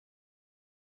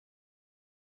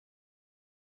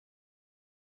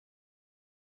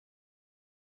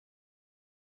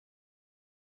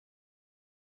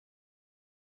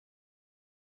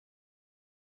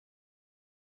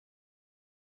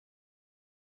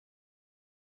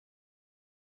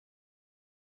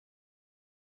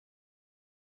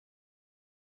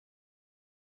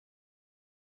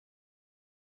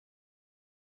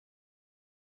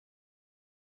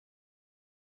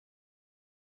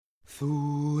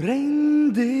Þú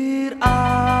reyndir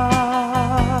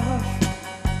allt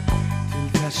til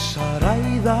þess að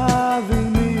ræða við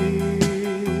mig.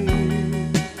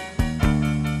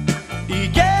 Í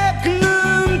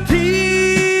gegnum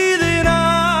tíðina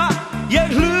ég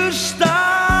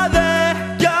hlustaði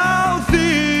ekki á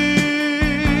þig.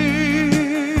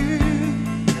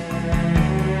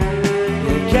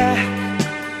 Ég gekk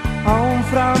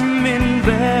áfram minn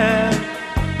veg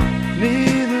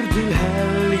niður til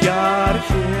heljar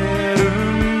hér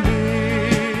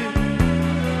við.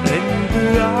 Reyndu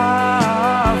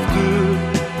aftur,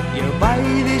 ég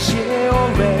bæði sé og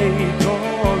veit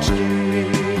og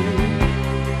skil.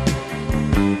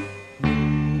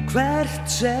 Hvert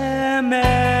sem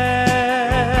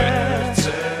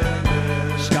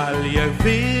skal ég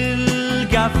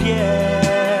fylgja þér.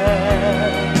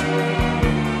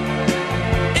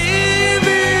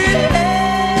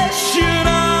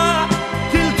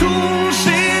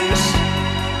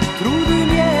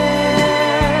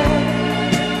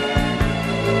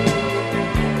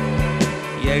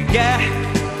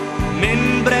 Gekk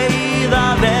minn breiða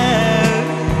veg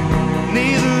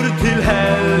niður til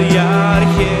heljar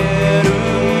hér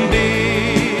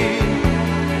við.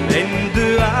 Reyndu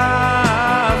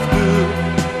aftur,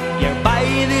 ég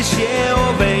bæði sé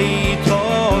og veit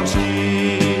og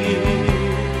skil.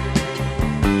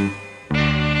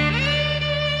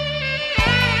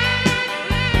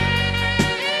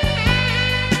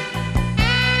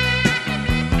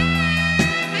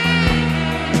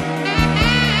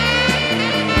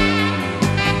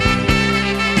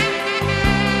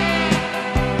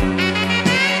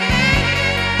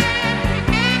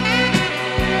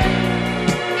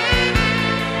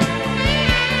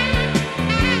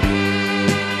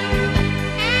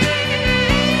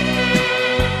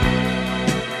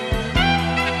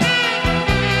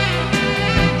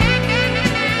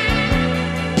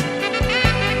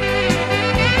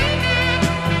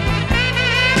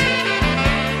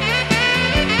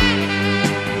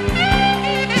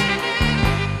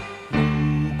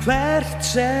 Hvert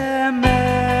sem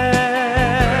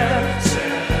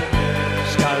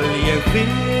skal ég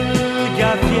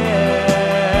fylgja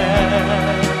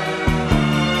þér.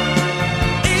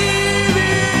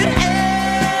 Yfir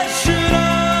Esjuna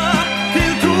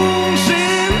til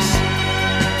tunglsins,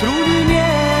 trúðu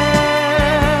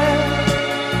mér.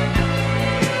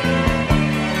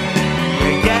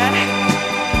 Ég gekk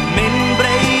minn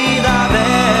breiða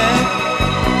veg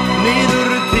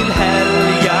niður til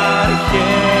heljar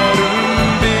hér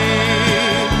við.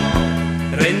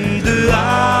 Reyndu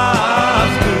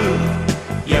aftur,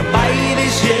 ég bæði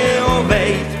sé og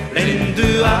veit. Reyndu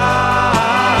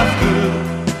aftur,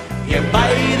 ég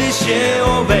bæði sé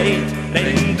og veit.